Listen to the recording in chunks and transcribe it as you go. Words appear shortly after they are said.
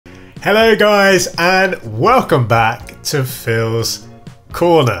Hello guys and welcome back to Phil's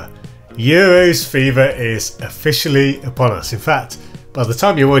Corner. Euros fever is officially upon us. In fact, by the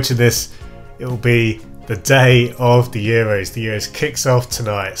time you're watching this, it will be the day of the Euros. The Euros kicks off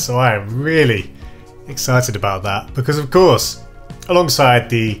tonight, so I am really excited about that because of course, alongside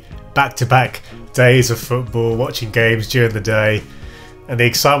the back-to-back days of football, watching games during the day and the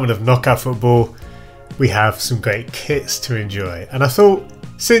excitement of knockout football, we have some great kits to enjoy. And I thought,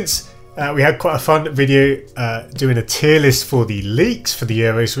 since we had quite a fun video doing a tier list for the leaks for the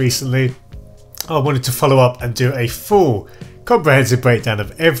Euros recently, I wanted to follow up and do a full comprehensive breakdown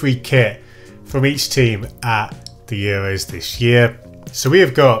of every kit from each team at the Euros this year. So we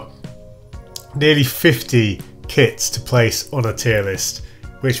have got nearly 50 kits to place on a tier list,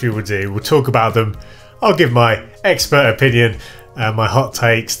 which we will do. We'll talk about them. I'll give my expert opinion, my hot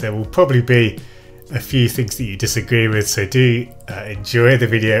takes. There will probably be a few things that you disagree with, so do enjoy the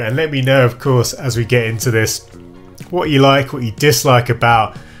video and let me know, of course, as we get into this, what you like, what you dislike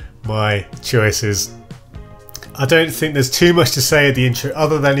about my choices. I don't think there's too much to say at the intro,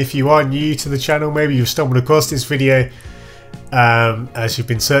 other than if you are new to the channel, maybe you've stumbled across this video as you've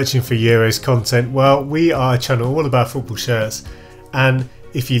been searching for Euros content. Well, we are a channel all about football shirts, and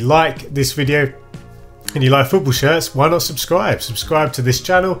if you like this video and you like football shirts, why not subscribe? Subscribe to this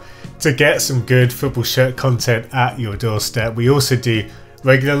channel to get some good football shirt content at your doorstep. We also do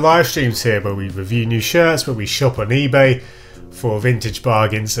regular live streams here where we review new shirts, where we shop on eBay for vintage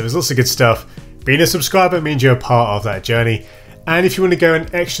bargains. So there's lots of good stuff. Being a subscriber means you're a part of that journey. And if you want to go an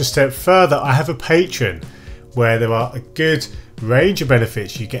extra step further, I have a Patreon where there are a good range of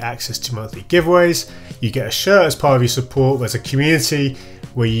benefits. You get access to monthly giveaways, you get a shirt as part of your support. There's a community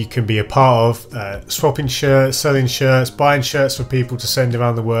where you can be a part of, swapping shirts, selling shirts, buying shirts for people to send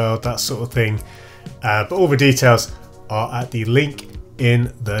around the world, that sort of thing. But all the details are at the link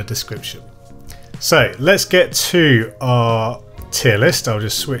in the description. So let's get to our tier list. I'll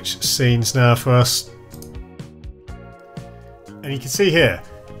just switch scenes now for us. And you can see here,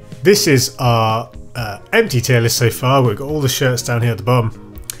 this is our empty tier list so far. We've got all the shirts down here at the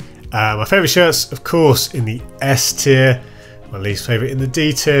bottom. My favourite shirts, of course, in the S tier. My least favourite in the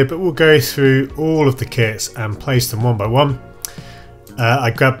D tier, but we'll go through all of the kits and place them one by one.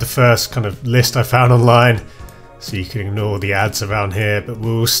 I grabbed the first kind of list I found online, so you can ignore the ads around here, but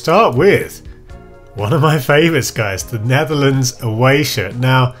we'll start with one of my favourites, guys, the Netherlands away shirt.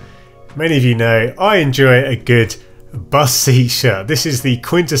 Now, many of you know I enjoy a good bus seat shirt. This is the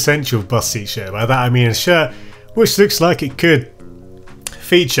quintessential bus seat shirt. By that I mean a shirt which looks like it could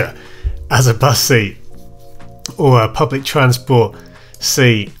feature as a bus seat or a public transport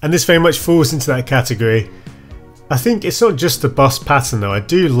seat, and this very much falls into that category. I think it's not just the bus pattern though. I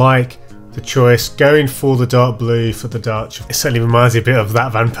do like the choice going for the dark blue for the Dutch. It certainly reminds me a bit of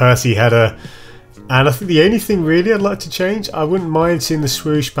that Van Persie header, and I think the only thing really I'd like to change, I wouldn't mind seeing the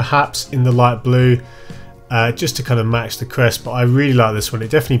swoosh perhaps in the light blue, just to kind of match the crest, but I really like this one.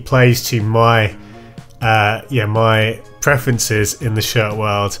 It definitely plays to my my preferences in the shirt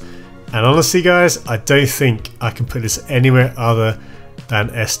world. And honestly guys, I don't think I can put this anywhere other than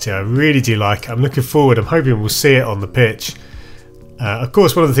S tier. I really do like it. I'm looking forward. I'm hoping we'll see it on the pitch. Of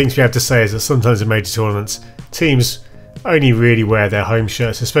course, one of the things we have to say is that sometimes in major tournaments, teams only really wear their home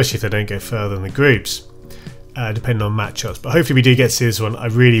shirts, especially if they don't go further in the groups, depending on matchups. But hopefully we do get to see this one. I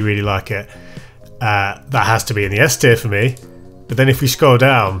really, really like it. That has to be in the S tier for me. But then if we scroll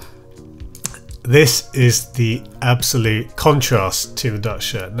down, this is the absolute contrast to the Dutch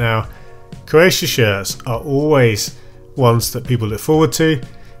shirt. Now, Croatia shirts are always ones that people look forward to,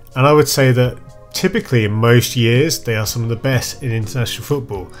 and I would say that typically in most years they are some of the best in international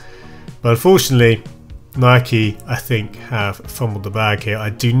football. But unfortunately, Nike, I think, have fumbled the bag here. I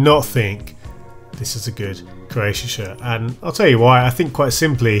do not think this is a good Croatia shirt, and I'll tell you why. I think quite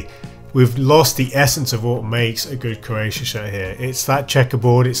simply, we've lost the essence of what makes a good Croatia shirt here. It's that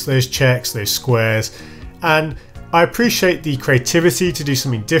checkerboard, it's those checks, those squares, and I appreciate the creativity to do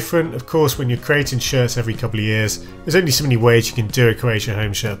something different. Of course, when you're creating shirts every couple of years, there's only so many ways you can do a Croatia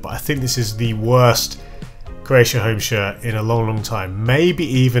home shirt, but I think this is the worst Croatia home shirt in a long, long time, maybe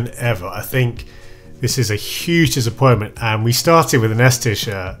even ever. I think this is a huge disappointment, and we started with an S tier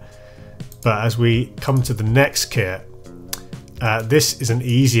shirt, but as we come to the next kit, this is an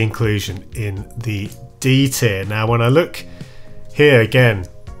easy inclusion in the D tier. Now, when I look here again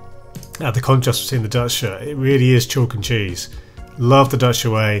at the contrast between the Dutch shirt, it really is chalk and cheese. Love the Dutch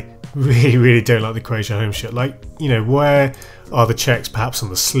away, really, really don't like the Croatia home shirt. Like, you know, where are the checks perhaps on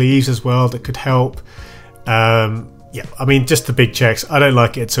the sleeves as well that could help? Yeah, I mean, just the big checks, I don't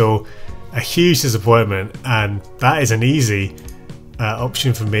like it at all. A huge disappointment, and that is an easy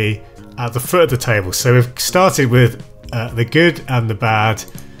option for me at the foot of the table. So we've started with the good and the bad.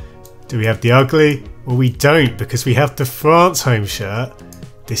 Do we have the ugly? Well, we don't, because we have the France home shirt.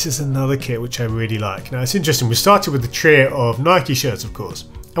 This is another kit which I really like. Now it's interesting, we started with the trio of Nike shirts, of course.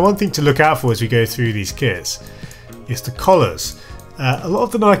 And one thing to look out for as we go through these kits is the collars. A lot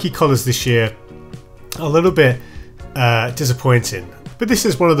of the Nike collars this year are a little bit disappointing, but this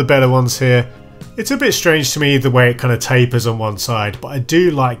is one of the better ones here. It's a bit strange to me the way it kind of tapers on one side, but I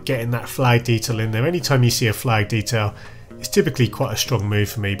do like getting that flag detail in there. Anytime you see a flag detail, it's typically quite a strong move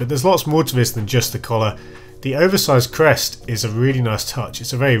for me, but there's lots more to this than just the collar. The oversized crest is a really nice touch.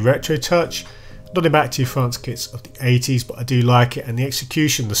 It's a very retro touch. Nothing back to France kits of the 80s, but I do like it, and the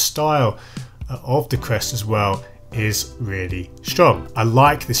execution, the style of the crest as well is really strong. I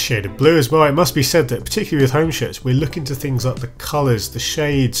like this shade of blue as well. It must be said that particularly with home shirts, we're looking to things like the colours, the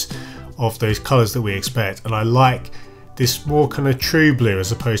shades of those colours that we expect, and I like this more kind of true blue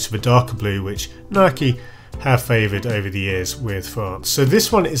as opposed to the darker blue which Nike have favoured over the years with France. So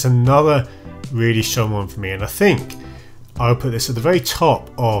this one is another really strong one for me, and I think I'll put this at the very top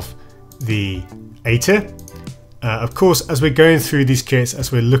of the A tier. Of course, as we're going through these kits,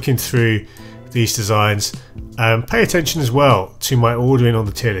 as we're looking through these designs, pay attention as well to my ordering on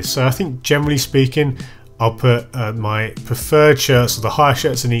the tier list. So I think generally speaking, I'll put my preferred shirts, or the higher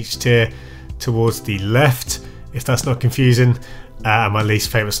shirts in each tier, towards the left, if that's not confusing, and my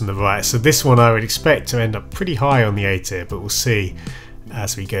least favourites on the right. So this one I would expect to end up pretty high on the A tier, but we'll see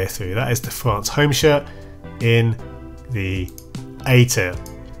as we go through. That is the France home shirt in the A tier.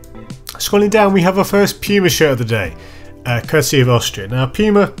 Scrolling down, we have our first Puma shirt of the day, courtesy of Austria. Now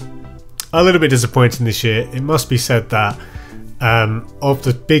Puma, a little bit disappointing this year. It must be said that of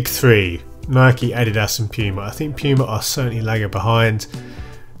the big three, Nike, Adidas and Puma, I think Puma are certainly lagging behind.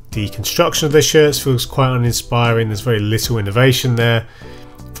 The construction of their shirts feels quite uninspiring. There's very little innovation there.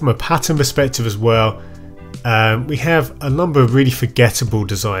 From a pattern perspective as well, we have a number of really forgettable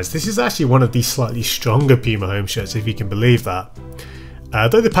designs. This is actually one of the slightly stronger Puma home shirts, if you can believe that.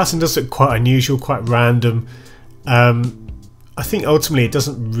 Though the pattern does look quite unusual, quite random, I think ultimately it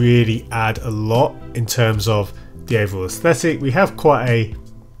doesn't really add a lot in terms of the overall aesthetic. We have quite a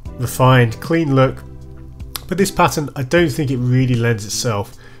refined, clean look, but this pattern, I don't think it really lends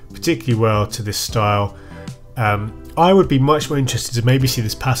itself particularly well to this style. I would be much more interested to maybe see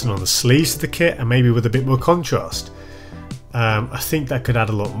this pattern on the sleeves of the kit, and maybe with a bit more contrast. I think that could add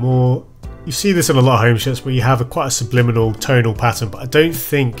a lot more. You see this on a lot of home shirts where you have quite a subliminal tonal pattern, but I don't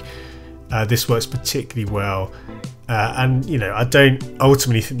think this works particularly well. And you know, I don't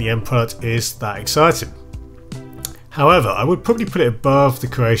ultimately think the end product is that exciting. However, I would probably put it above the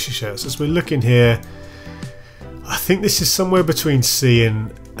Croatia shirts. As we're looking here, I think this is somewhere between C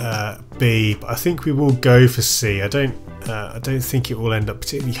and B, but I think we will go for C. I don't think it will end up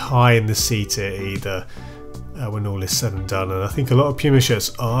particularly high in the C tier either when all is said and done. And I think a lot of Puma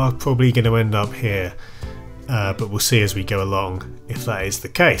shirts are probably going to end up here, but we'll see as we go along if that is the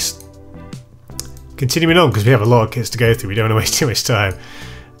case. Continuing on, because we have a lot of kits to go through, we don't want to waste too much time.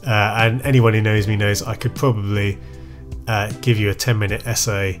 And anyone who knows me knows I could probably give you a 10-minute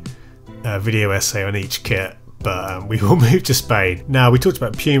essay, video essay on each kit, but we will move to Spain. Now, we talked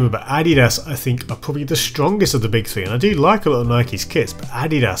about Puma, but Adidas I think are probably the strongest of the big three, and I do like a lot of Nike's kits, but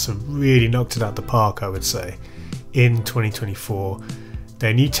Adidas have really knocked it out the park, I would say, in 2024.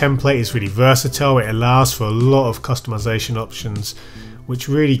 Their new template is really versatile. It allows for a lot of customization options, which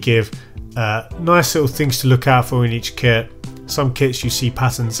really give nice little things to look out for in each kit. Some kits you see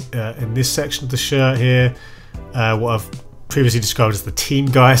patterns in this section of the shirt here, what I've previously described as the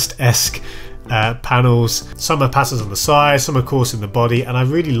Teamgeist-esque panels. Some are patterns on the side, some of course in the body, and I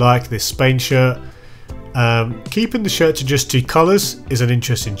really like this Spain shirt. Keeping the shirt to just two colours is an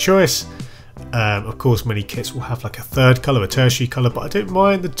interesting choice. Of course many kits will have like a third colour, a tertiary colour, but I don't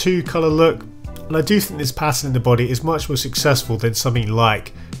mind the two colour look, and I do think this pattern in the body is much more successful than something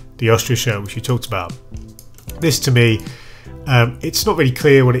like the Austria shirt which we talked about. This to me, it's not really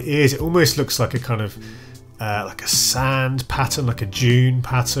clear what it is. It almost looks like a kind of like a sand pattern, like a dune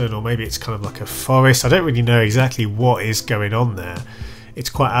pattern, or maybe it's kind of like a forest. I don't really know exactly what is going on there. It's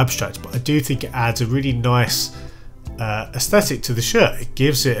quite abstract, but I do think it adds a really nice aesthetic to the shirt. It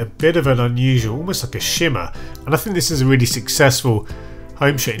gives it a bit of an unusual, almost like a shimmer, and I think this is a really successful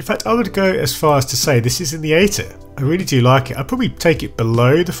home shirt. In fact, I would go as far as to say this is in the A tier. I really do like it. I'd probably take it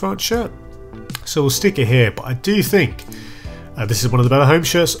below the France shirt, so we'll stick it here, but I do think this is one of the better home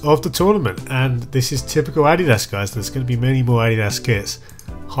shirts of the tournament, and this is typical Adidas, guys. There's going to be many more Adidas kits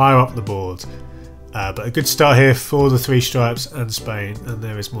higher up the board, but a good start here for the three stripes and Spain, and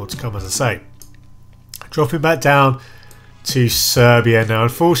there is more to come, as I say. Dropping back down to Serbia. Now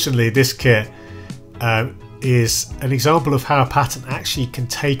unfortunately this kit is an example of how a pattern actually can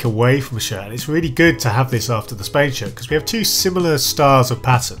take away from a shirt, and it's really good to have this after the Spain shirt because we have two similar styles of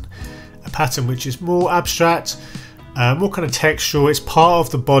pattern. A pattern which is more abstract, more kind of textural. It's part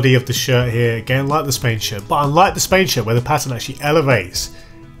of the body of the shirt here, again like the Spain shirt, but unlike the Spain shirt where the pattern actually elevates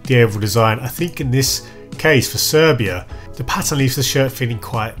the overall design, I think in this case for Serbia the pattern leaves the shirt feeling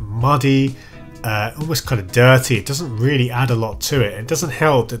quite muddy, almost kind of dirty. It doesn't really add a lot to it. It doesn't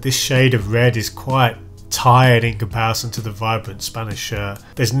help that this shade of red is quite tired in comparison to the vibrant Spanish shirt.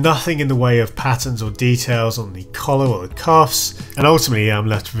 There's nothing in the way of patterns or details on the collar or the cuffs, and ultimately I'm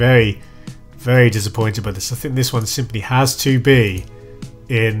left very disappointed by this. I think this one simply has to be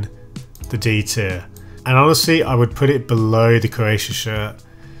in the D tier, and honestly I would put it below the Croatia shirt.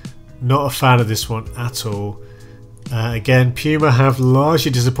 Not a fan of this one at all. Again, Puma have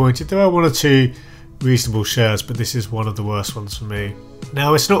largely disappointed. There are one or two reasonable shirts, but this is one of the worst ones for me.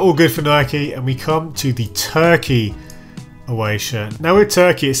 Now it's not all good for Nike, and we come to the Turkey away shirt. Now with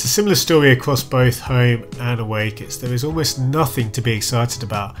Turkey it's a similar story across both home and away kits. There is almost nothing to be excited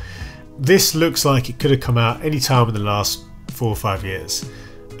about. This looks like it could have come out any time in the last 4 or 5 years,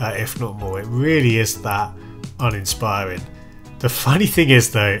 if not more. It really is that uninspiring. The funny thing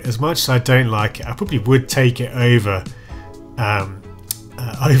is though, as much as I don't like it, I probably would take it over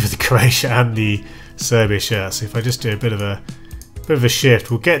the Croatia and the Serbia shirt. So if I just do a bit of a shift,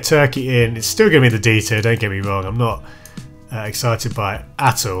 we'll get Turkey in. It's still going to be the D tier, don't get me wrong. I'm not excited by it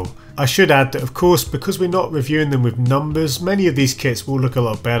at all. I should add that of course, because we're not reviewing them with numbers, many of these kits will look a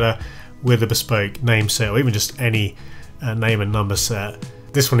lot better with a bespoke name set or even just any name and number set.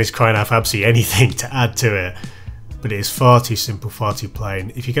 This one is crying out for absolutely anything to add to it, but it is far too simple, far too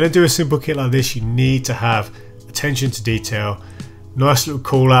plain. If you're going to do a simple kit like this, you need to have attention to detail, nice little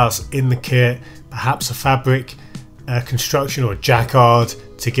call outs in the kit, perhaps a fabric construction or a jacquard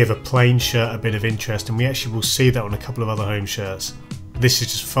to give a plain shirt a bit of interest, and we actually will see that on a couple of other home shirts. This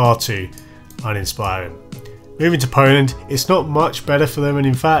is just far too uninspiring. Moving to Poland, it's not much better for them, and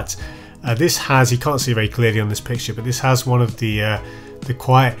in fact this has, you can't see very clearly on this picture, but this has one of the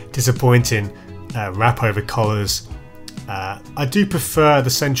quite disappointing wrap over collars. I do prefer the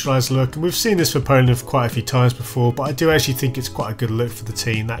centralised look, and we've seen this for Poland quite a few times before, but I do actually think it's quite a good look for the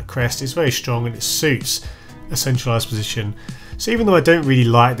team. That crest is very strong and it suits a centralised position. So even though I don't really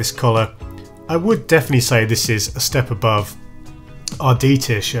like this collar, I would definitely say this is a step above our D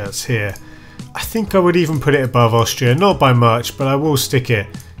tier shirts here. I think I would even put it above Austria, not by much, but I will stick it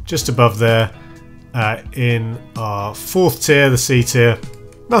just above there in our 4th tier, the C tier.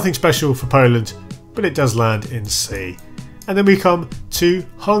 Nothing special for Poland, but it does land in C. And then we come to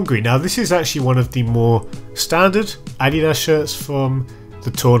Hungary. Now this is actually one of the more standard Adidas shirts from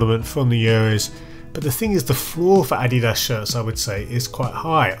the tournament, from the Euros. But the thing is, the floor for Adidas shirts, I would say, is quite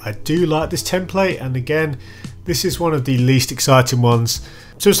high. I do like this template, and again, this is one of the least exciting ones,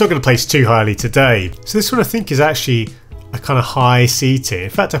 so it's not going to place too highly today. So this one I think is actually a kind of high C tier. In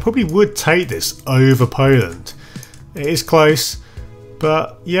fact, I probably would take this over Poland. It is close,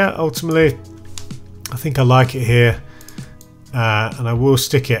 but yeah, ultimately I think I like it here, and I will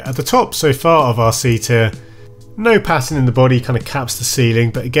stick it at the top so far of our C tier. No pattern in the body, kind of caps the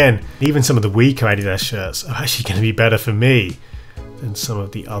ceiling, but again, even some of the weaker Adidas shirts are actually going to be better for me than some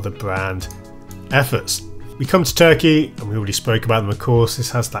of the other brand efforts. We come to Turkey, and we already spoke about them of course. This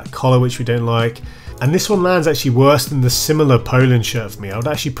has that collar which we don't like, and this one lands actually worse than the similar Poland shirt for me. I would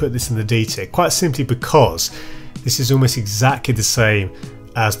actually put this in the D tier, quite simply because this is almost exactly the same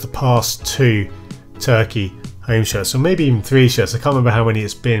as the past 2 Turkey home shirts, or maybe even 3 shirts. I can't remember how many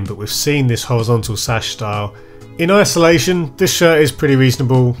it's been, but we've seen this horizontal sash style. In isolation, this shirt is pretty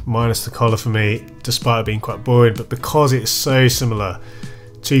reasonable, minus the collar for me, despite it being quite boring, but because it's so similar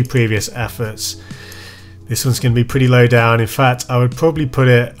to previous efforts, this one's going to be pretty low down. In fact, I would probably put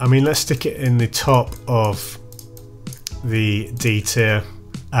it, I mean, let's stick it in the top of the D tier.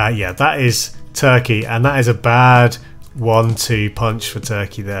 Yeah, that is Turkey, and that is a bad 1-2 punch for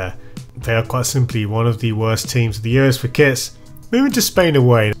Turkey there. They are quite simply one of the worst teams of the Euros for kits. Moving to Spain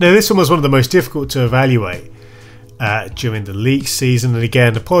away. Now this one was one of the most difficult to evaluate during the leak season, and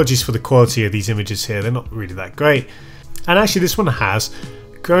again, apologies for the quality of these images here, they're not really that great. And actually this one has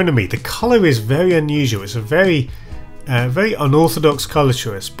grown on me. The colour is very unusual. It's a very unorthodox colour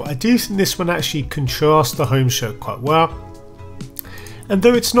choice, but I do think this one actually contrasts the home shirt quite well. And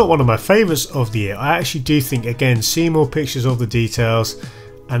though it's not one of my favourites of the year, I actually do think, again, seeing more pictures of the details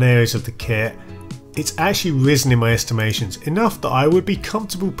and areas of the kit, it's actually risen in my estimations enough that I would be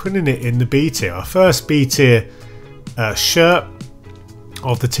comfortable putting it in the B tier. Our first B tier shirt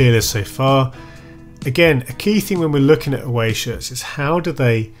of the tier list so far. again, a key thing when we're looking at away shirts is how do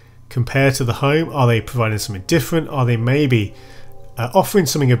they compare to the home? Are they providing something different? Are they maybe offering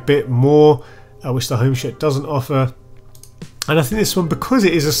something a bit more, which the home shirt doesn't offer? And I think this one, because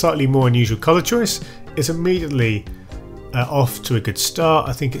it is a slightly more unusual colour choice, is immediately off to a good start.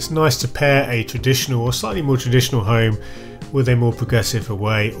 I think it's nice to pair a traditional or slightly more traditional home with a more progressive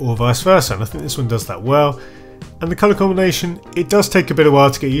away, or vice versa, and I think this one does that well. And the colour combination, it does take a bit of a while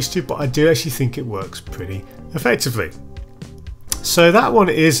to get used to, but I do actually think it works pretty effectively. So that one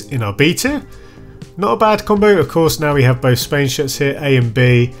is in our B tier. Not a bad combo. Of course, now we have both Spain shirts here, A and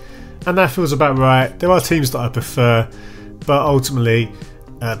B, and that feels about right. There are teams that I prefer, but ultimately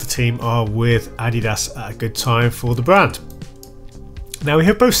the team are with Adidas at a good time for the brand. Now we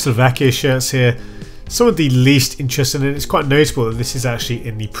have both Slovakia shirts here. Some of the least interesting, and it's quite notable that this is actually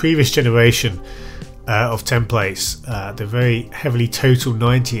in the previous generation of templates, the very heavily Total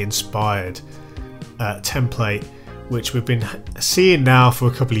 90 inspired template, which we've been seeing now for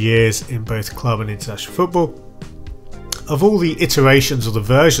a couple of years in both club and international football. Of all the iterations or the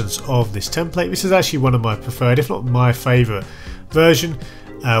versions of this template, this is actually one of my preferred, if not my favourite version.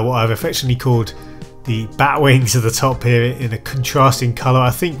 What I've affectionately called the bat wings at the top here in a contrasting colour.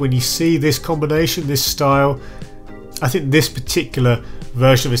 I think when you see this combination, this style, I think this particular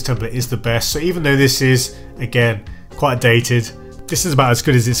version of this template is the best. So even though this is, again, quite dated, this is about as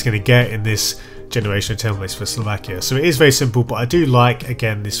good as it's going to get in this generation of templates for Slovakia. So it is very simple, but I do like,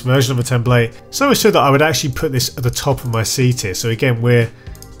 again, this version of a template. So much so that I would actually put this at the top of my C tier. So again, we're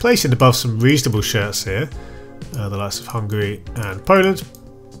placing above some reasonable shirts here, the likes of Hungary and Poland.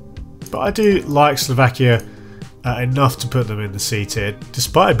 But I do like Slovakia enough to put them in the C tier.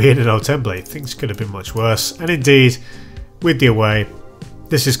 Despite being an old template, things could have been much worse. And indeed, with the away,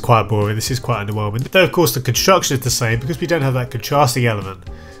 this is quite boring, this is quite underwhelming. Though of course the construction is the same because we don't have that contrasting element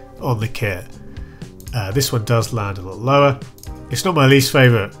on the kit. This one does land a lot lower. It's not my least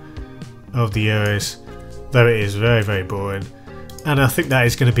favourite of the Euros, though it is very, very boring. And I think that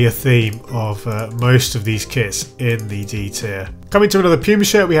is going to be a theme of most of these kits in the D tier. Coming to another Puma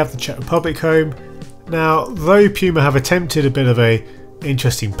shirt, we have the Czech Republic home. Now, though Puma have attempted a bit of a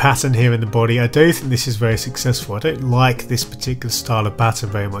interesting pattern here in the body, I don't think this is very successful. I don't like this particular style of pattern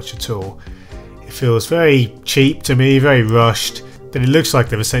very much at all. It feels very cheap to me, very rushed. Then it looks like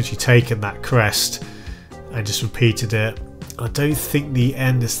they've essentially taken that crest and just repeated it. I don't think the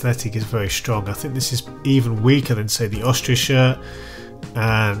end aesthetic is very strong. I think this is even weaker than, say, the Austria shirt.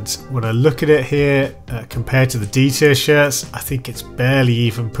 And when I look at it here, compared to the D tier shirts, I think it's barely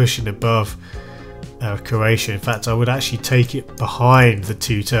even pushing above Croatia. In fact, I would actually take it behind the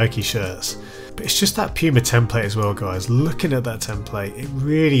two Turkey shirts. But it's just that Puma template as well, guys. Looking at that template, it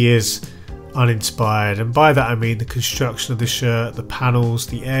really is uninspired, and by that I mean the construction of the shirt, the panels,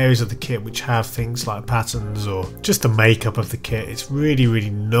 the areas of the kit which have things like patterns, or just the makeup of the kit. It's really, really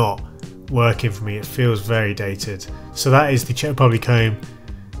not working for me. It feels very dated. So that is the Czech Republic home,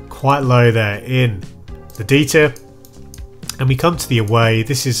 quite low there in the D tier. And we come to the away.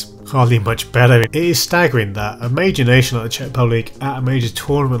 This is hardly much better. It is staggering that a major nation like the Czech Republic at a major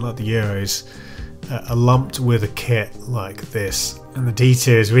tournament like the Euros are lumped with a kit like this, and the D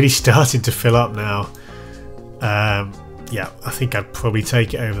tier is really starting to fill up now. Yeah, I think I'd probably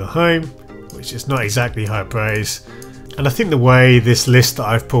take it over the home, which is not exactly high praise. And I think the way this list that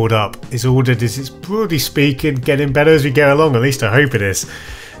I've pulled up is ordered is, it's broadly speaking getting better as we go along. At least I hope it is,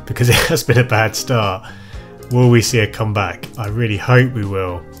 because it has been a bad start. Will we see a comeback? I really hope we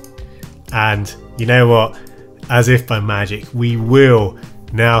will. And you know what? As if by magic, we will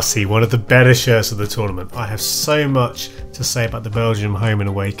now see one of the better shirts of the tournament. I have so much to say about the Belgium home and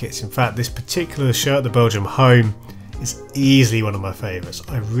away kits. In fact, this particular shirt, the Belgium home, is easily one of my favourites.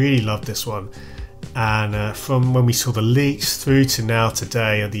 I really love this one. And from when we saw the leaks through to now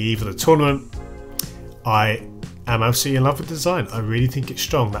today on the eve of the tournament, I am absolutely in love with the design. I really think it's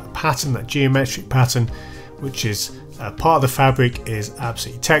strong. That pattern, that geometric pattern, which is part of the fabric, is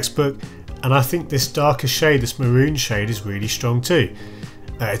absolutely textbook. And I think this darker shade, this maroon shade, is really strong too.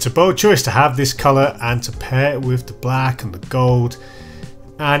 It's a bold choice to have this colour and to pair it with the black and the gold,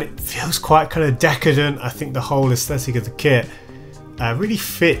 and it feels quite kind of decadent. I think the whole aesthetic of the kit really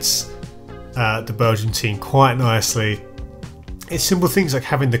fits the Belgian team quite nicely. It's simple things like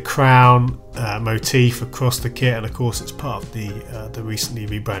having the crown motif across the kit, and of course it's part of the recently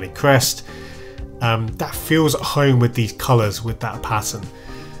rebranded crest. That feels at home with these colours, with that pattern.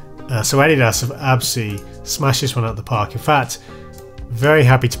 So Adidas have absolutely smashed this one out of the park. In fact, very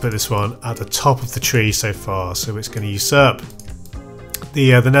happy to put this one at the top of the tree so far. So it's going to usurp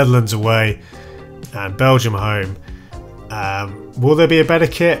the Netherlands away and Belgium home. Will there be a better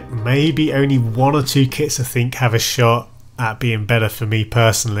kit? Maybe only one or two kits I think have a shot at being better for me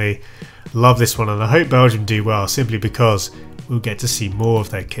personally. Love this one, and I hope Belgium do well simply because we'll get to see more of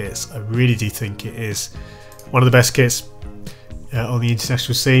their kits. I really do think it is one of the best kits on the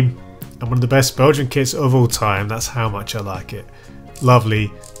international scene and one of the best Belgian kits of all time. That's how much I like it.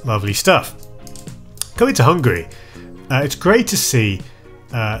 Lovely, lovely stuff. Coming to Hungary, it's great to see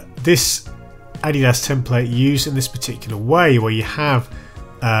this Adidas template used in this particular way, where you have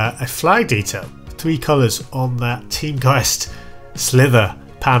a flag detail, 3 colours on that Teamgeist slither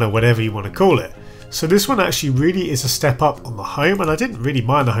panel, whatever you want to call it. So this one actually really is a step up on the home, and I didn't really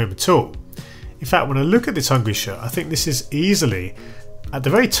mind the home at all. In fact, when I look at this Hungary shirt, I think this is easily at the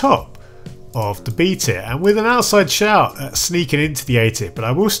very top of the B tier, and with an outside shout at sneaking into the A tier, but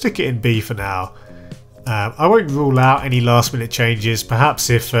I will stick it in B for now. I won't rule out any last minute changes. Perhaps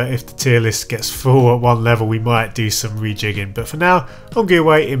if the tier list gets full at one level, we might do some rejigging, but for now I'm going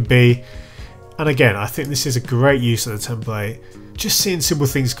away in B. And again, I think this is a great use of the template. Just seeing simple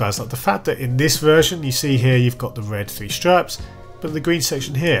things, guys, like the fact that in this version you see here you've got the red 3 stripes, but in the green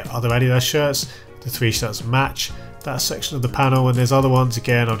section here, other Adidas shirts, the 3 shirts match that section of the panel, and there's other ones.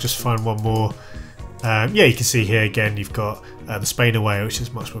 Again, I'll just find one more. Yeah, you can see here again you've got the Spain away, which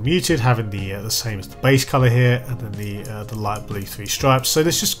is much more muted, having the same as the base colour here, and then the light blue 3 stripes. So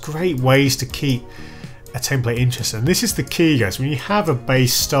there's just great ways to keep a template interesting, and this is the key, guys. When you have a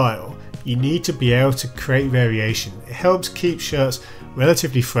base style, you need to be able to create variation. It helps keep shirts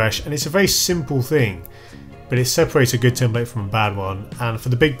relatively fresh, and it's a very simple thing, but it separates a good template from a bad one. And for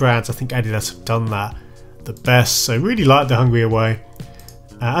the big brands, I think Adidas have done that the best. So really like the Hungary away.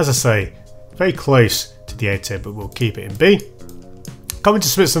 As I say, very close to the A tier, but we'll keep it in B. Coming to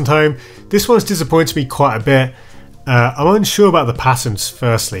Switzerland home, this one's disappointed me quite a bit. I'm unsure about the patterns.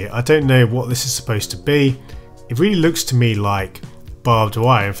 Firstly, I don't know what this is supposed to be. It really looks to me like barbed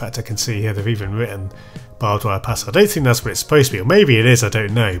wire. In fact, I can see here they've even written barbed wire pattern. I don't think that's what it's supposed to be, or maybe it is, I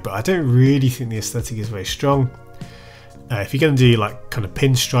don't know, but I don't really think the aesthetic is very strong. If you're going to do like kind of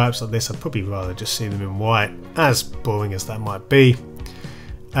pinstripes like this, I'd probably rather just see them in white, as boring as that might be.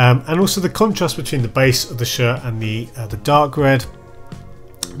 And also the contrast between the base of the shirt and the dark red,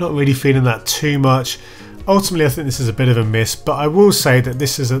 not really feeling that too much. Ultimately, I think this is a bit of a miss, but I will say that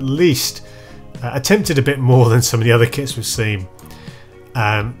this is at least attempted a bit more than some of the other kits we've seen.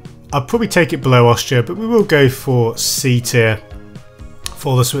 I'll probably take it below Austria, but we will go for C tier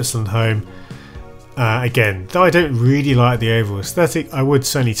for the Switzerland home. Again, though I don't really like the overall aesthetic, I would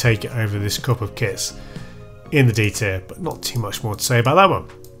certainly take it over this crop of kits in the D tier, but not too much more to say about that one.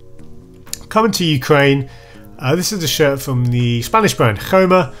 Coming to Ukraine, this is a shirt from the Spanish brand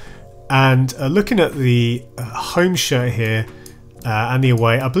Puma, and looking at the home shirt here and the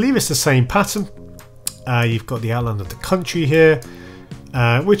away, I believe it's the same pattern. You've got the outline of the country here,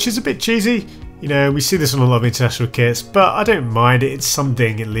 which is a bit cheesy. You know, we see this on a lot of international kits, but I don't mind it. It's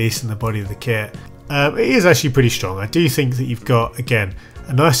something, at least, in the body of the kit. It is actually pretty strong. I do think that you've got, again,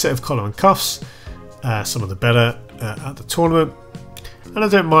 a nice set of collar and cuffs, some of the better at the tournament, and I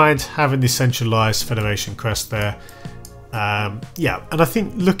don't mind having the centralised Federation crest there. Yeah, and I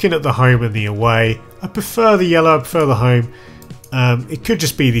think looking at the home and the away, I prefer the yellow, I prefer the home. It could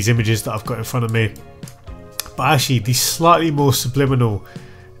just be these images that I've got in front of me, but actually the slightly more subliminal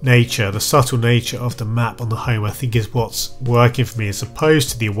nature, the subtle nature of the map on the home, I think is what's working for me, as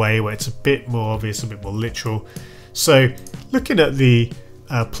opposed to the away where it's a bit more obvious, a bit more literal. So looking at the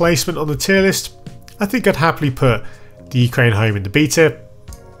placement on the tier list, I think I'd happily put the Ukraine home in the B tier.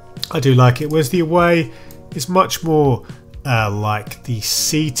 I do like it, whereas the away is much more like the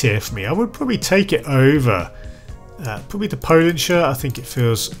C tier for me. I would probably take it over probably the Poland shirt. I think it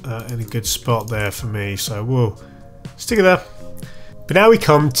feels in a good spot there for me, so we'll stick it there. But now we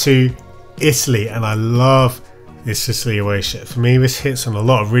come to Italy, and I love this Sicily away shirt. For me, this hits on a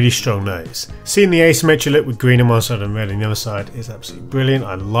lot of really strong notes. Seeing the asymmetry look with green on one side and red on the other side is absolutely brilliant.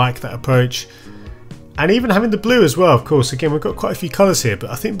 I like that approach. And even having the blue as well, of course. Again, we've got quite a few colours here, but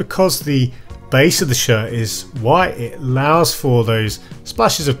I think because the base of the shirt is white, it allows for those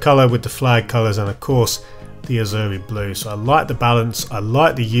splashes of colour with the flag colours and, of course, the Azzurri blue. So I like the balance. I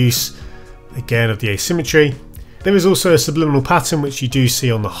like the use, again, of the asymmetry. There is also a subliminal pattern, which you do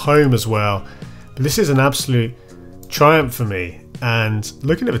see on the home as well. But this is an absolute triumph for me. And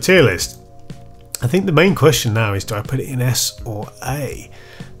looking at the tier list, I think the main question now is, do I put it in S or A?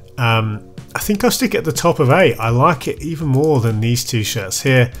 I think I'll stick it at the top of A. I like it even more than these two shirts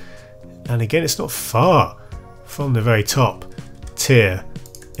here. And again, it's not far from the very top tier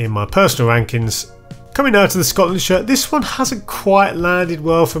in my personal rankings. Coming now to the Scotland shirt, this one hasn't quite landed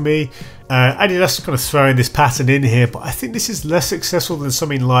well for me. Adidas kind of throwing this pattern in here, but I think this is less successful than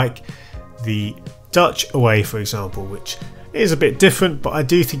something like the Dutch away, for example, which is a bit different, but I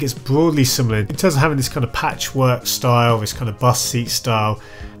do think it's broadly similar in terms of having this kind of patchwork style, this kind of bust seat style.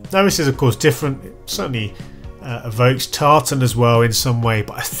 Now this is of course different. It certainly evokes tartan as well in some way,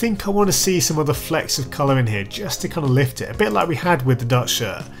 but I think I want to see some other flecks of colour in here just to kind of lift it, a bit like we had with the Dutch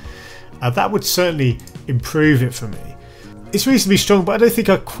shirt. That would certainly improve it for me. It's reasonably strong, but I don't think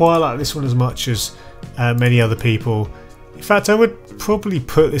I quite like this one as much as many other people. In fact, I would probably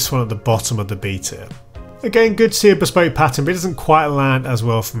put this one at the bottom of the B tier. Again, good to see a bespoke pattern, but it doesn't quite land as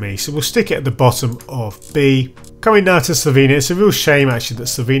well for me, so we'll stick it at the bottom of B. Coming now to Slovenia, it's a real shame actually that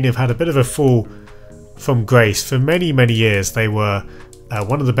Slovenia have had a bit of a fall from grace. For many, many years they were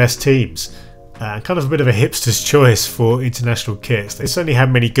one of the best teams, and kind of a bit of a hipster's choice for international kits. They certainly had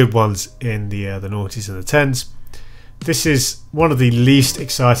many good ones in the noughties and the tens. This is one of the least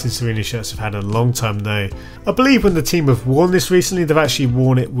exciting Slovenia shirts I've had in a long time though. I believe when the team have worn this recently, they've actually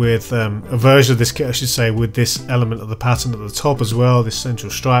worn it with a version of this kit, I should say, with this element of the pattern at the top as well, this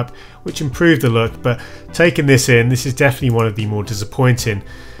central stripe, which improved the look. But taking this in, this is definitely one of the more disappointing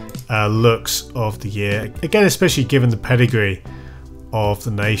looks of the year. Again, especially given the pedigree of the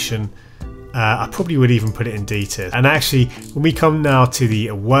nation. I probably would even put it in D tier. And actually, when we come now to the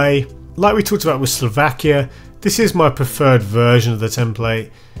away, like we talked about with Slovakia, this is my preferred version of the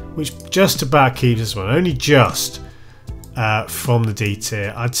template, which just about keeps this one, only just from the D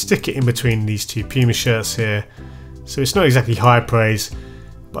tier. I'd stick it in between these two Puma shirts here, so it's not exactly high praise,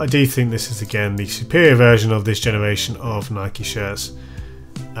 but I do think this is again the superior version of this generation of Nike shirts,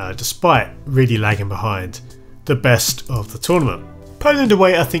 despite really lagging behind the best of the tournament. Poland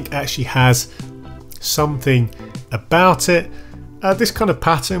away I think actually has something about it. This kind of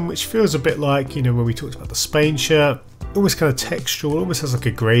pattern, which feels a bit like, you know, when we talked about the Spain shirt, almost kind of textural, almost has like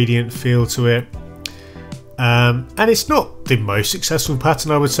a gradient feel to it. And it's not the most successful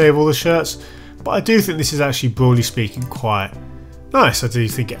pattern, I would say, of all the shirts, but I do think this is actually, broadly speaking, quite nice. I do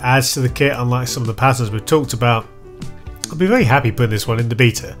think it adds to the kit, unlike some of the patterns we've talked about. I'll be very happy putting this one in the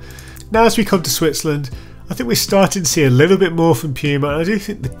beta. Now as we come to Switzerland, I think we're starting to see a little bit more from Puma, and I do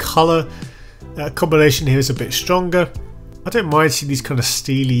think the colour combination here is a bit stronger. I don't mind seeing these kind of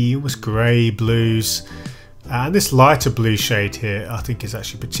steely, almost grey blues, and this lighter blue shade here I think is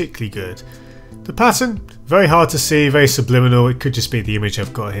actually particularly good. The pattern, very hard to see, very subliminal. It could just be the image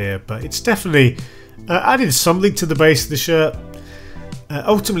I've got here, but it's definitely added something to the base of the shirt.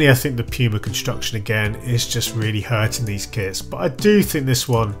 Ultimately I think the Puma construction again is just really hurting these kits, but I do think this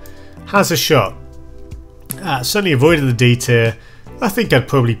one has a shot. Certainly avoiding the D tier. I think I'd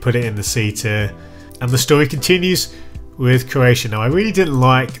probably put it in the C tier. And the story continues with Croatia. Now I really didn't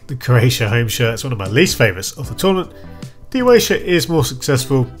like the Croatia home shirt, it's one of my least favourites of the tournament. The away shirt is more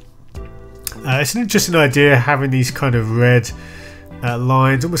successful. It's an interesting idea having these kind of red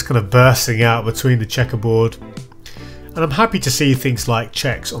lines almost kind of bursting out between the checkerboard. And I'm happy to see things like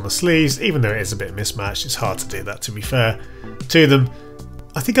checks on the sleeves, even though it is a bit mismatched. It's hard to do that, to be fair to them.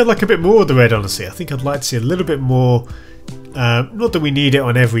 I think I'd like a bit more of the red, honestly. I think I'd like to see a little bit more. Not that we need it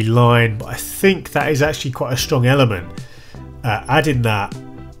on every line, but I think that is actually quite a strong element. Adding that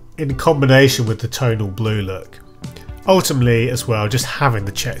in combination with the tonal blue look. Ultimately as well, just having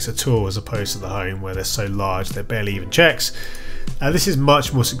the checks at all as opposed to the home where they're so large they're barely even checks. This is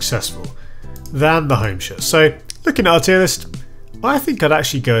much more successful than the home shirt. So looking at our tier list, I think I'd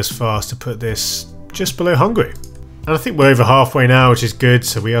actually go as far as to put this just below Hungary. And I think we're over halfway now, which is good,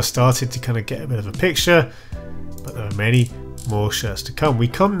 so we are starting to kind of get a bit of a picture, but there are many more shirts to come. We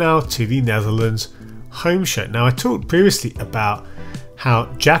come now to the Netherlands home shirt. Now I talked previously about how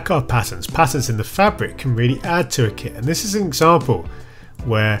jacquard patterns in the fabric can really add to a kit, and this is an example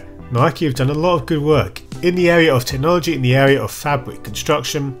where Nike have done a lot of good work in the area of technology, in the area of fabric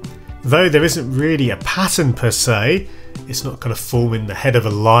construction. Though there isn't really a pattern per se, it's not kind of forming the head of a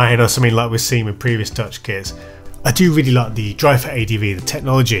lion or something like we've seen with previous Dutch kits. I do really like the dry fit ADV, the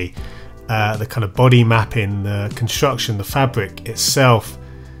technology, the kind of body mapping, the construction, the fabric itself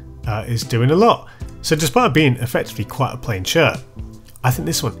is doing a lot. So despite being effectively quite a plain shirt, I think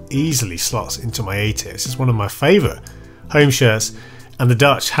this one easily slots into my A tier. This is one of my favourite home shirts, and the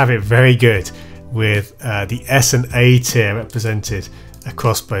Dutch have it very good with the S and A tier represented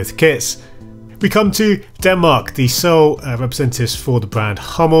across both kits. We come to Denmark, the sole representatives for the brand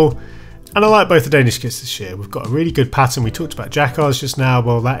Hummel. And I like both the Danish kits this year. We've got a really good pattern. We talked about jacquards just now.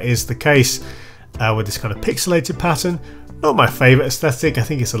 Well, that is the case with this kind of pixelated pattern. Not my favourite aesthetic. I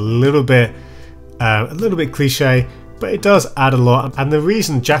think it's a little bit cliche, but it does add a lot. And the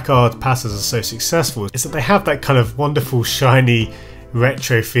reason jacquard patterns are so successful is that they have that kind of wonderful, shiny,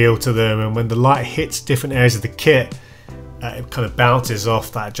 retro feel to them, and when the light hits different areas of the kit, it kind of bounces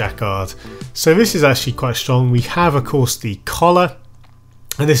off that jacquard. So this is actually quite strong. We have, of course, the collar,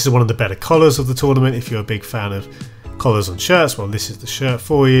 and this is one of the better collars of the tournament. If you're a big fan of collars on shirts, well, this is the shirt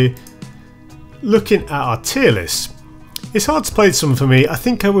for you. Looking at our tier list, it's hard to play this one for me. I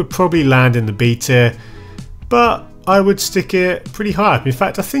think I would probably land in the B tier, but I would stick it pretty high up. In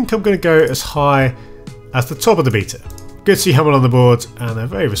fact, I think I'm going to go as high as the top of the B tier. Good to see Hamilton on the board, and a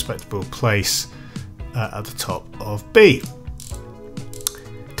very respectable place at the top of B.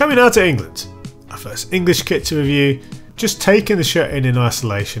 Coming out to England, our first English kit to review. Just taking the shirt in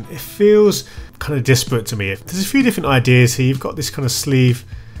isolation, it feels kind of disparate to me. There's a few different ideas here. You've got this kind of sleeve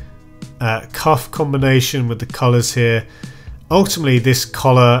cuff combination with the colours here. Ultimately, this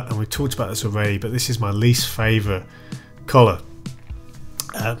collar, and we talked about this already, but this is my least favourite collar.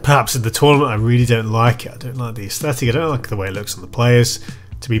 Perhaps in the tournament I really don't like it. I don't like the aesthetic. I don't like the way it looks on the players,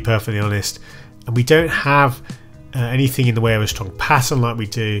 to be perfectly honest. And we don't have anything in the way of a strong pattern like we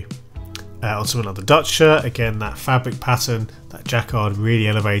do on something like the Dutch shirt. Again, that fabric pattern, that jacquard really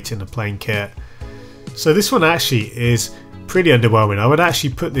elevating the plain kit. So this one actually is pretty underwhelming. I would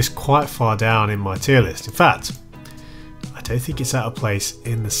actually put this quite far down in my tier list. In fact, I don't think it's out of place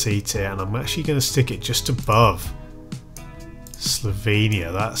in the C tier, and I'm actually going to stick it just above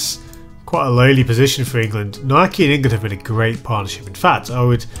Slovenia. That's quite a lowly position for England. Nike and England have been a great partnership. In fact, I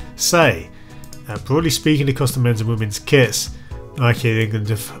would say, broadly speaking, across the men's and women's kits, Nike and England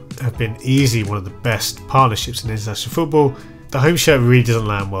have been easily one of the best partnerships in international football. The home shirt really doesn't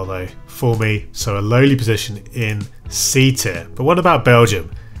land well though for me, so a lowly position in C tier. But what about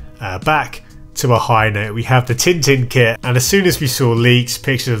Belgium? Back to a high note, we have the Tintin kit, and as soon as we saw leaks,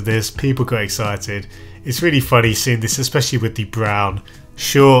 pictures of this, people got excited. It's really funny seeing this, especially with the brown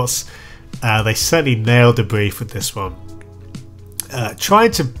shorts. They certainly nailed the brief with this one.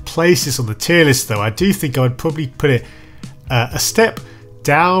 Trying to place this on the tier list though, I do think I would probably put it a step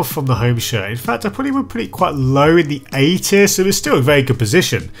down from the home shirt. In fact, I probably would put it quite low in the A tier, so it's still a very good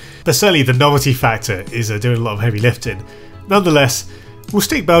position. But certainly the novelty factor is doing a lot of heavy lifting. Nonetheless, we'll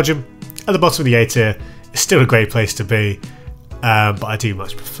stick Belgium at the bottom of the A tier. It's still a great place to be, but I do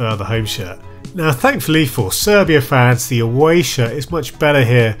much prefer the home shirt. Now, thankfully for Serbia fans, the away shirt is much better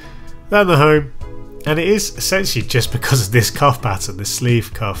here than the home, and it is essentially just because of this cuff pattern, this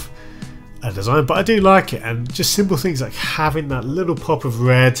sleeve cuff design, but I do like it, and just simple things like having that little pop of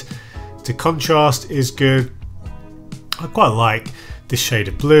red to contrast is good. I quite like this shade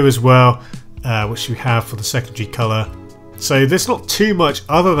of blue as well, which we have for the secondary colour. So there's not too much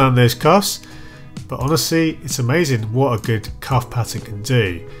other than those cuffs, but honestly it's amazing what a good cuff pattern can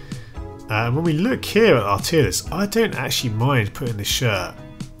do. And when we look here at our tier list, I don't actually mind putting this shirt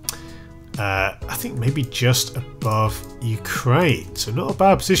I think maybe just above Ukraine, so not a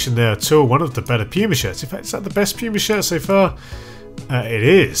bad position there at all. One of the better Puma shirts. In fact, is that the best Puma shirt so far? It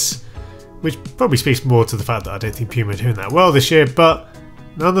is, which probably speaks more to the fact that I don't think Puma are doing that well this year, but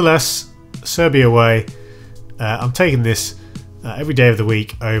nonetheless, Serbia away. I'm taking this every day of the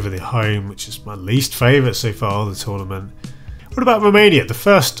week over the home, which is my least favourite so far on the tournament. What about Romania? The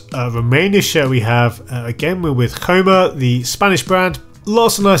first Romania shirt we have, again we're with Puma, the Spanish brand.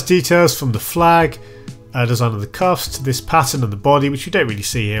 Lots of nice details from the flag, design of the cuffs to this pattern on the body, which you don't really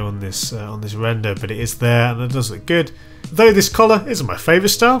see here on this render, but it is there and it does look good. Though this collar isn't my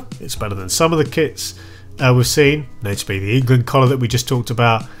favourite style, it's better than some of the kits we've seen, notably the England collar that we just talked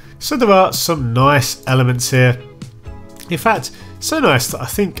about. So there are some nice elements here. In fact, so nice that I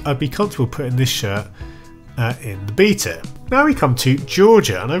think I'd be comfortable putting this shirt in the B tier. Now we come to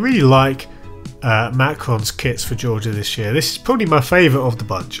Georgia, and I really like Macron's kits for Georgia this year. This is probably my favourite of the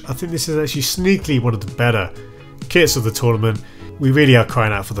bunch. I think this is actually sneakily one of the better kits of the tournament. We really are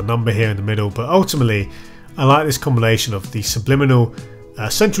crying out for the number here in the middle, but ultimately I like this combination of the subliminal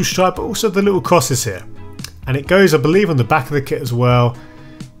central stripe, but also the little crosses here. And it goes, I believe, on the back of the kit as well.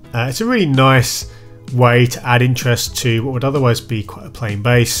 It's a really nice way to add interest to what would otherwise be quite a plain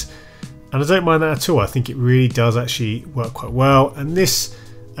base, and I don't mind that at all. I think it really does actually work quite well, and this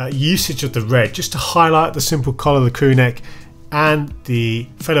usage of the red just to highlight the simple collar, the crew neck, and the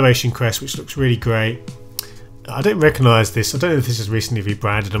Federation crest, which looks really great. I don't recognise this. I don't know if this is recently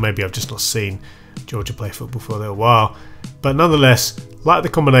rebranded, or maybe I've just not seen Georgia play football for a little while, but nonetheless, like the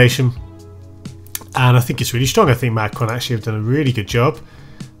combination, and I think it's really strong. I think Macron actually have done a really good job.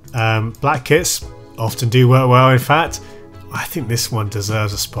 Black kits often do work well. In fact, I think this one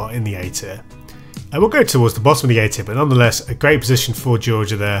deserves a spot in the A tier. We'll go towards the bottom of the A tier, but nonetheless a great position for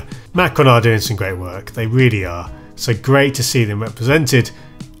Georgia there. Macron are doing some great work, they really are. So great to see them represented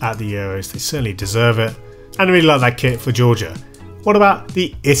at the Euros, they certainly deserve it. And I really like that kit for Georgia. What about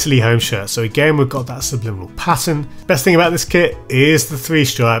the Italy home shirt? So again, we've got that subliminal pattern. Best thing about this kit is the 3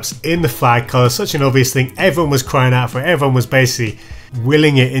 stripes in the flag colour. Such an obvious thing. Everyone was crying out for it. Everyone was basically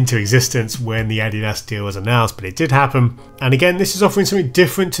willing it into existence when the Adidas deal was announced, but it did happen. And again, this is offering something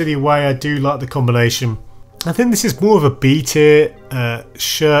different to the away. I do like the combination. I think this is more of a B tier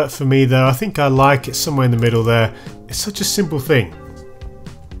shirt for me though. I think I like it somewhere in the middle there. It's such a simple thing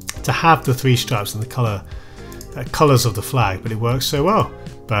to have the 3 stripes and the colours of the flag, but it works so well.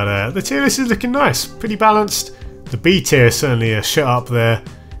 But the tier list is looking nice, pretty balanced. The B tier is certainly a shut up there,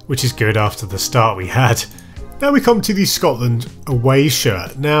 which is good after the start we had. Now we come to the Scotland away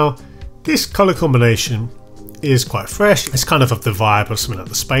shirt. Now this colour combination is quite fresh. It's kind of the vibe of something like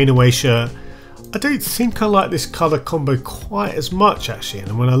the Spain away shirt. I don't think I like this colour combo quite as much actually,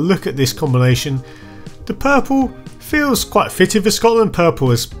 and when I look at this combination, the purple feels quite fitted for Scotland. Purple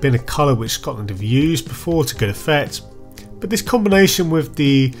has been a colour which Scotland have used before to good effect, but this combination with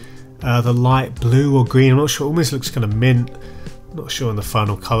the light blue or green, I'm not sure, almost looks kind of mint, not sure on the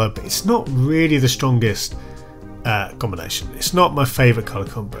final colour, but it's not really the strongest combination. It's not my favourite colour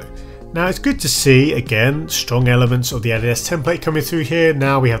combo. Now it's good to see again strong elements of the Adidas template coming through here.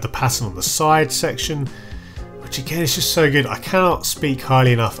 Now we have the pattern on the side section, which again is just so good. I cannot speak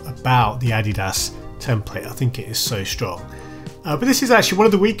highly enough about the Adidas template. I think it is so strong. But this is actually one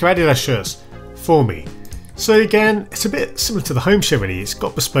of the weaker Adidas shirts for me. So again, it's a bit similar to the home shirt really. It's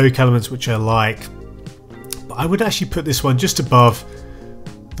got bespoke elements which I like, but I would actually put this one just above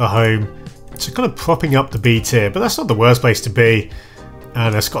the home, so kind of propping up the B tier, but that's not the worst place to be.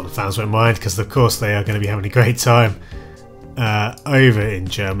 And Scotland fans won't mind because of course they are going to be having a great time over in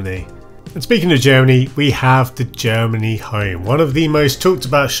Germany. And speaking of Germany, we have the Germany home, one of the most talked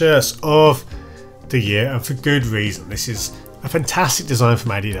about shirts of the year, and for good reason. This is a fantastic design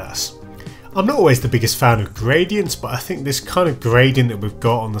from Adidas. I'm not always the biggest fan of gradients, but I think this kind of gradient that we've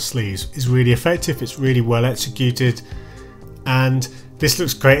got on the sleeves is really effective. It's really well executed, and this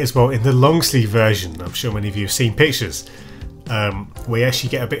looks great as well in the long sleeve version. I'm sure many of you have seen pictures. We actually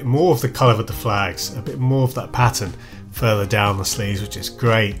get a bit more of the colour of the flags, a bit more of that pattern further down the sleeves, which is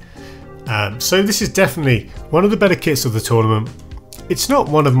great. So this is definitely one of the better kits of the tournament. It's not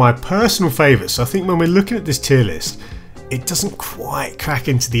one of my personal favourites. I think when we're looking at this tier list, it doesn't quite crack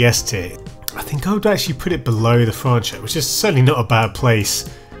into the S tier. I think I would actually put it below the France shirt, which is certainly not a bad place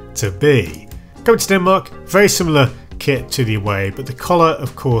to be. Going to Denmark, very similar kit to the away, but the collar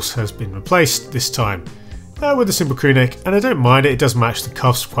of course has been replaced this time with a simple crew neck, and I don't mind it. It does match the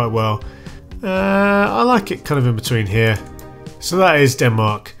cuffs quite well. I like it kind of in between here. So that is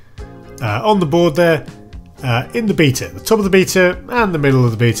Denmark on the board there in the B tier, the top of the B tier and the middle of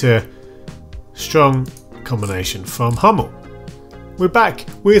the B tier. Strong combination from Hummel. We're back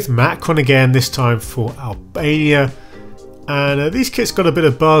with Macron again, this time for Albania, and these kits got a bit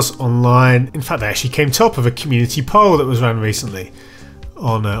of buzz online. In fact, they actually came top of a community poll that was ran recently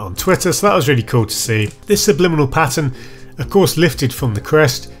on Twitter, so that was really cool to see. This subliminal pattern, of course lifted from the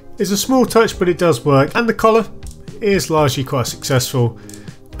crest, is a small touch, but it does work, and the collar is largely quite successful.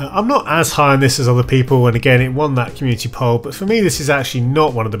 I'm not as high on this as other people, and again it won that community poll, but for me this is actually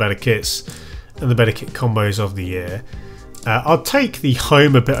not one of the better kits and the better kit combos of the year. I'll take the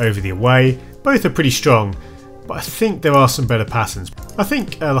home a bit over the away. Both are pretty strong, but I think there are some better patterns. I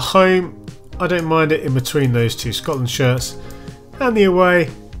think the home, I don't mind it in between those two Scotland shirts, and the away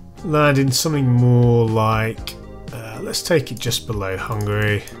landing something more like, let's take it just below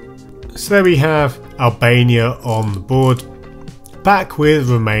Hungary. So there we have Albania on the board. Back with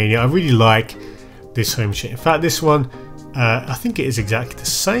Romania. I really like this home shirt. In fact, this one, I think it is exactly the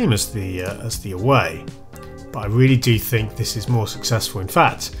same as the away, but I really do think this is more successful. In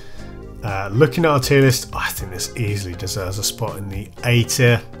fact, looking at our tier list, I think this easily deserves a spot in the A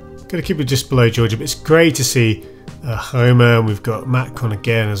tier. Going to keep it just below Georgia, but it's great to see Homer, and we've got Macron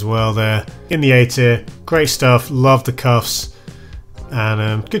again as well there in the A tier. Great stuff, love the cuffs,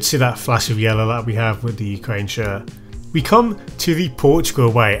 and good to see that flash of yellow that we have with the Ukraine shirt. We come to the Portugal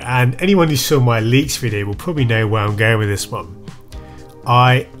away, and anyone who saw my leaks video will probably know where I'm going with this one.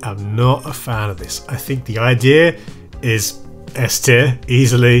 I am not a fan of this. I think the idea is S tier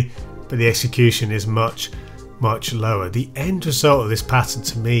easily, but the execution is much lower. The end result of this pattern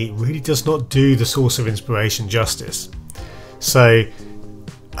to me really does not do the source of inspiration justice. So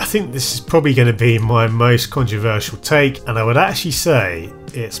I think this is probably going to be my most controversial take, and I would actually say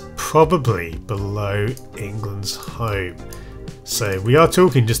it's probably below England's home. So we are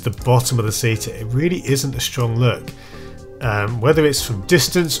talking just the bottom of the seater. It really isn't a strong look. Whether it's from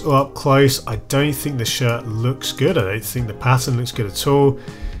distance or up close, I don't think the shirt looks good. I don't think the pattern looks good at all.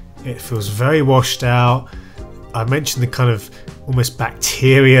 It feels very washed out. I mentioned the kind of almost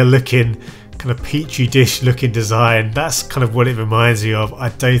bacteria looking, kind of petri dish looking design. That's kind of what it reminds me of. I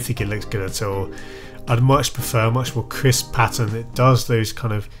don't think it looks good at all. I'd much prefer a much more crisp pattern that does those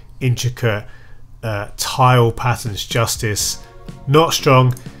kind of intricate tile patterns justice. Not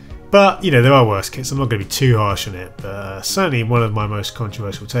strong, but you know, there are worse kits. I'm not going to be too harsh on it, but certainly one of my most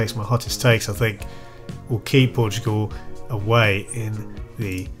controversial takes, my hottest takes, I think, will keep Portugal away in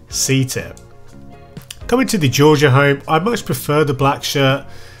the C tier. Coming to the Georgia home, I much prefer the black shirt,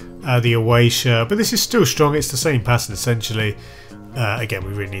 the away shirt, but this is still strong. It's the same pattern essentially. Again,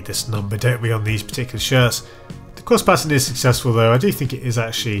 we really need this number, don't we, on these particular shirts. The cross pattern is successful though. I do think it is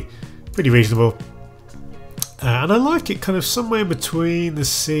actually pretty reasonable. And I like it kind of somewhere in between the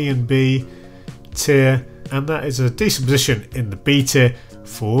C and B tier, and that is a decent position in the B tier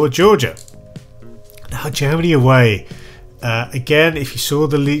for Georgia. Now Germany away. Again, if you saw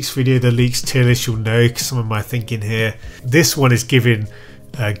the leaks video, the leaks tier list, you'll know some of my thinking here. This one is giving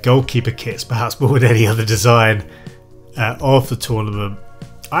goalkeeper kits perhaps more than any other design of the tournament.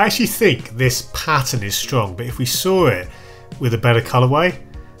 I actually think this pattern is strong, but if we saw it with a better colorway,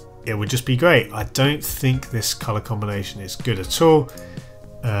 it would just be great. I don't think this color combination is good at all.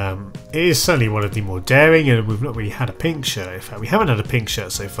 It is certainly one of the more daring, and we've not really had a pink shirt. In fact, we haven't had a pink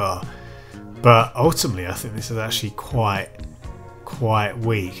shirt so far. But ultimately, I think this is actually quite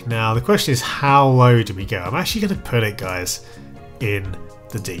weak. Now, the question is, how low do we go? I'm actually going to put it, guys, in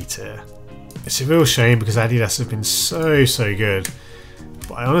the D tier. It's a real shame because Adidas have been so good.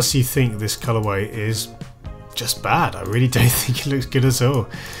 But I honestly think this colorway is just bad. I really don't think it looks good at all.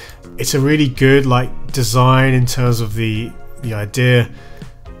 It's a really good design in terms of the idea,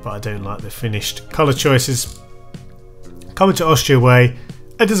 but I don't like the finished color choices. Coming to Austria away,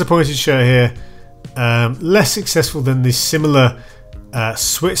 a disappointing shirt here. Less successful than the similar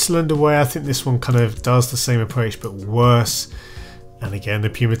Switzerland away. I think this one kind of does the same approach but worse. And again, the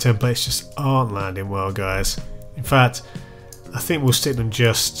Puma templates just aren't landing well, guys. In fact, I think we'll stick them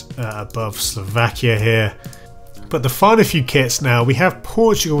just above Slovakia here. But the final few kits now, we have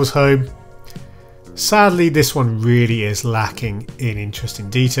Portugal's home. Sadly, this one really is lacking in interesting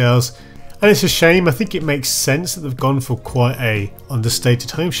details. And it's a shame. I think it makes sense that they've gone for quite a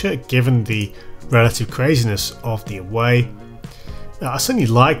understated home shirt given the relative craziness of the away. I certainly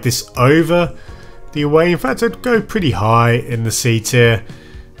like this over the away. In fact, I'd go pretty high in the C tier.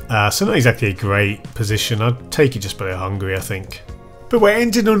 So not exactly a great position. I'd take it just below Hungary, I think. But we're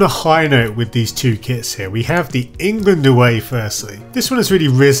ending on a high note with these two kits here. We have the England away firstly. This one has really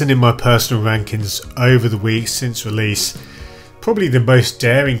risen in my personal rankings over the weeks since release. Probably the most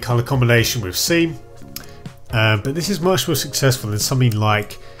daring colour combination we've seen. But this is much more successful than something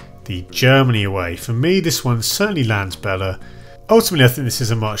like the Germany away. For me, this one certainly lands better. Ultimately, I think this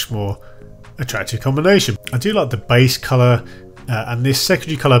is a much more attractive combination. I do like the base colour. And this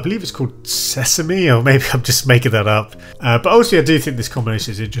secondary colour, I believe it's called Sesame, or maybe I'm just making that up. But ultimately, I do think this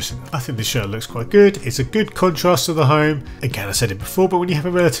combination is interesting. I think this shirt looks quite good. It's a good contrast to the home. Again, I said it before, but when you have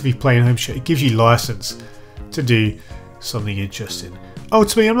a relatively plain home shirt, it gives you license to do something interesting.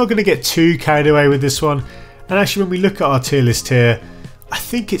 Ultimately, I'm not going to get too carried away with this one. And actually, when we look at our tier list here, I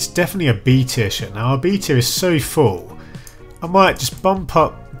think it's definitely a B tier shirt. Now, our B tier is so full, I might just bump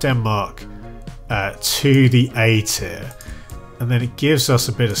up Denmark to the A tier. And then it gives us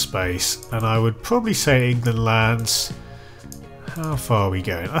a bit of space, and I would probably say England lands. How far are we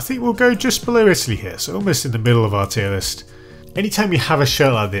going? I think we'll go just below Italy here, so almost in the middle of our tier list. Anytime you have a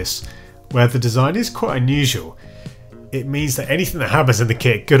shirt like this, where the design is quite unusual, it means that anything that happens in the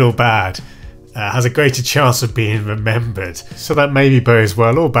kit, good or bad, has a greater chance of being remembered. So that maybe bodes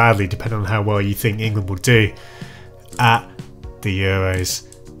well or badly, depending on how well you think England will do at the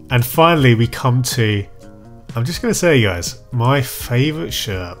Euros. And finally, we come to, I'm just going to say, guys, my favourite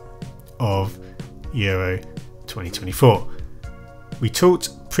shirt of Euro 2024. We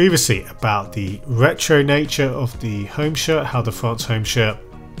talked previously about the retro nature of the home shirt, how the France home shirt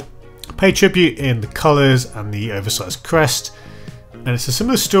paid tribute in the colours and the oversized crest. And it's a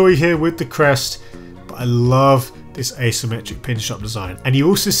similar story here with the crest, but I love this asymmetric pinstripe design. And you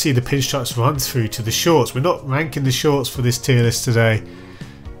also see the pinstripes run through to the shorts. We're not ranking the shorts for this tier list today.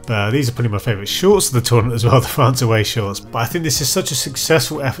 These are probably my favourite shorts of the tournament as well, the France away shorts. But I think this is such a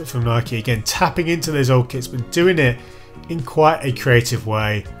successful effort from Nike. Again, tapping into those old kits, but doing it in quite a creative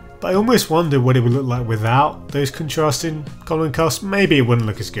way. But I almost wonder what it would look like without those contrasting collar and cuffs. Maybe it wouldn't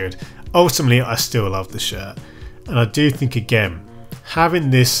look as good. Ultimately, I still love the shirt. And I do think, again, having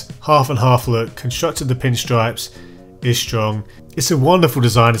this half and half look, constructed the pinstripes, is strong. It's a wonderful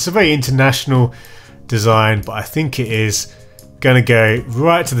design. It's a very international design, but I think it is going to go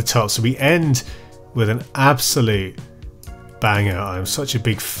right to the top. So we end with an absolute banger. I'm such a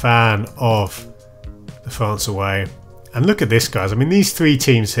big fan of the France away. And look at this, guys. I mean, these three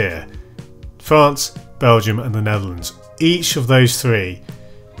teams here, France, Belgium and the Netherlands, each of those three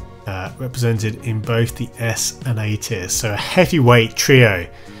represented in both the S and A tiers. So a heavyweight trio.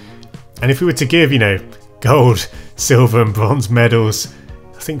 And if we were to give, you know, gold, silver and bronze medals,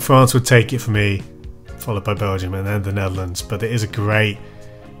 I think France would take it for me, followed by Belgium and then the Netherlands. But it is a great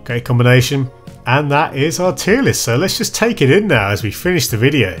combination. And that is our tier list. So let's just take it in now as we finish the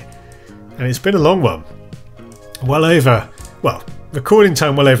video. And it's been a long one. Well over, well, recording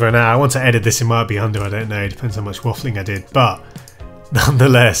time well over an hour. I want to edit this, it might be under, I don't know, depends how much waffling I did, but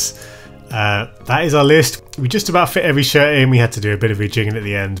nonetheless, that is our list. We just about fit every shirt in. We had to do a bit of rejigging at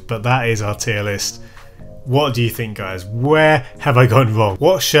the end, but that is our tier list. What do you think, guys? Where have I gone wrong?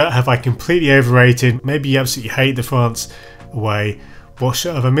 What shirt have I completely overrated? Maybe you absolutely hate the France away. What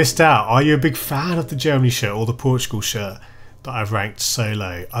shirt have I missed out? Are you a big fan of the Germany shirt or the Portugal shirt that I've ranked so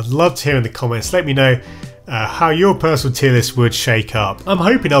low? I'd love to hear in the comments. Let me know how your personal tier list would shake up. I'm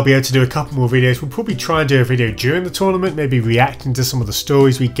hoping I'll be able to do a couple more videos. We'll probably try and do a video during the tournament, maybe reacting to some of the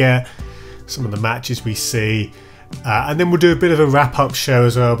stories we get, some of the matches we see, and then we'll do a bit of a wrap-up show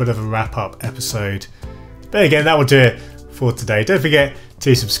as well, a bit of a wrap-up episode. But again, that will do it for today. Don't forget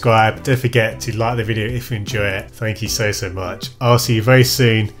to subscribe. Don't forget to like the video if you enjoy it. Thank you so much. I'll see you very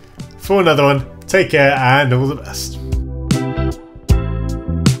soon for another one. Take care and all the best.